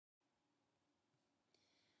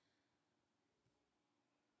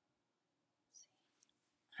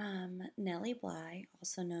Nellie Bly,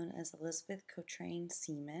 also known as Elizabeth Cochrane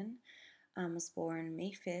Seaman, was born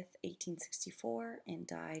May 5th, 1864, and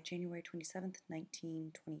died January 27th,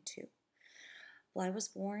 1922. Bly was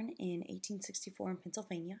born in 1864 in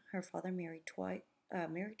Pennsylvania. Her father married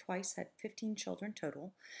twice, had 15 children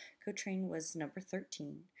total. Cochrane was number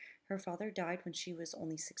 13. Her father died when she was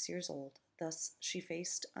only 6 years old. Thus, she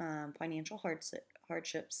faced financial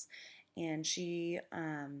hardships, and she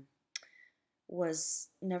was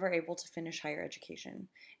never able to finish higher education.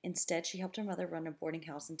 Instead, she helped her mother run a boarding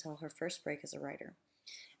house until her first break as a writer.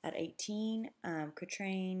 At 18,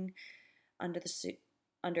 Cochrane, under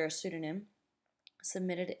under a pseudonym,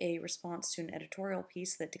 submitted a response to an editorial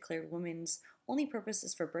piece that declared women's only purpose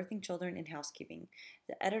is for birthing children and housekeeping.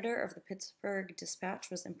 The editor of the Pittsburgh Dispatch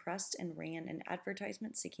was impressed and ran an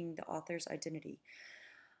advertisement seeking the author's identity.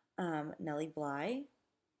 Nellie Bly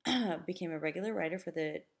became a regular writer for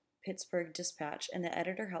the Pittsburgh Dispatch, and the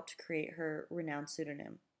editor helped create her renowned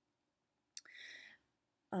pseudonym.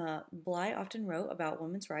 Bly often wrote about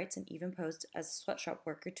women's rights and even posed as a sweatshop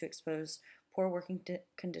worker to expose poor working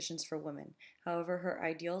conditions for women. However, her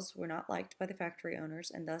ideals were not liked by the factory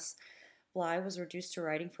owners, and thus Bly was reduced to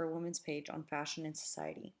writing for a women's page on fashion and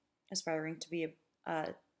society. Aspiring to be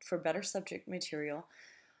for better subject material,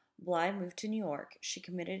 Bly moved to New York. She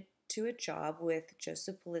committed to a job with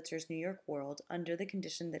Joseph Pulitzer's New York World under the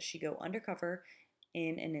condition that she go undercover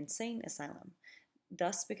in an insane asylum,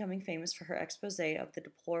 thus becoming famous for her expose of the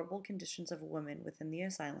deplorable conditions of women within the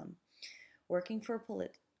asylum. Working for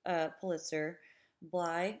Pulitzer,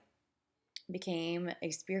 Bly became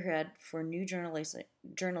a spearhead for new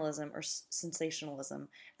journalism or sensationalism,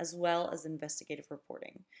 as well as investigative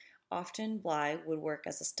reporting. Often, Bly would work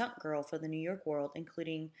as a stunt girl for the New York World,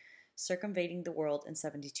 including circumventing the world in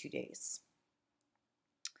 72 days.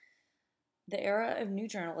 The era of new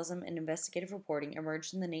journalism and investigative reporting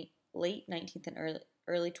emerged in the late 19th and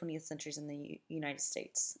early 20th centuries in the United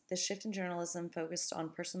States. This shift in journalism focused on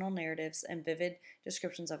personal narratives and vivid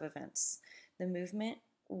descriptions of events. The movement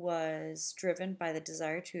was driven by the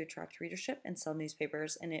desire to attract readership and sell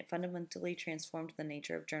newspapers, and it fundamentally transformed the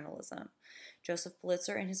nature of journalism. Joseph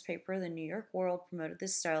Pulitzer and his paper, The New York World, promoted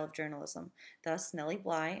this style of journalism. Thus, Nellie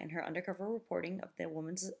Bly and her undercover reporting of the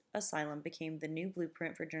women's asylum became the new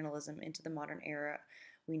blueprint for journalism into the modern era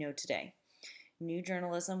we know today. New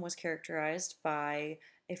journalism was characterized by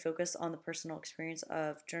a focus on the personal experience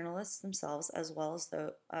of journalists themselves as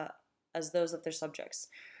those of their subjects.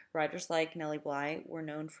 Writers like Nellie Bly were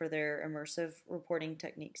known for their immersive reporting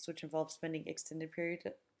techniques, which involved spending extended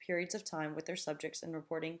periods of time with their subjects and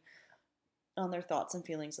reporting on their thoughts and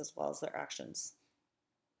feelings as well as their actions.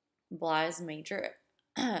 Bly's major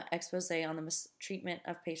expose on the mistreatment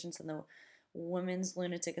of patients in the Women's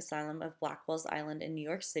Lunatic Asylum of Blackwell's Island in New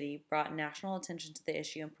York City brought national attention to the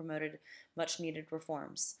issue and promoted much needed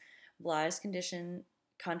reforms. Bly's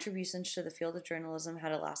contributions to the field of journalism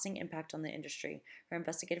had a lasting impact on the industry. Her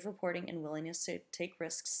investigative reporting and willingness to take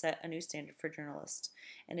risks set a new standard for journalists.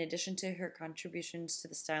 In addition to her contributions to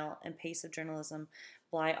the style and pace of journalism,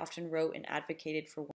 Bly often wrote and advocated for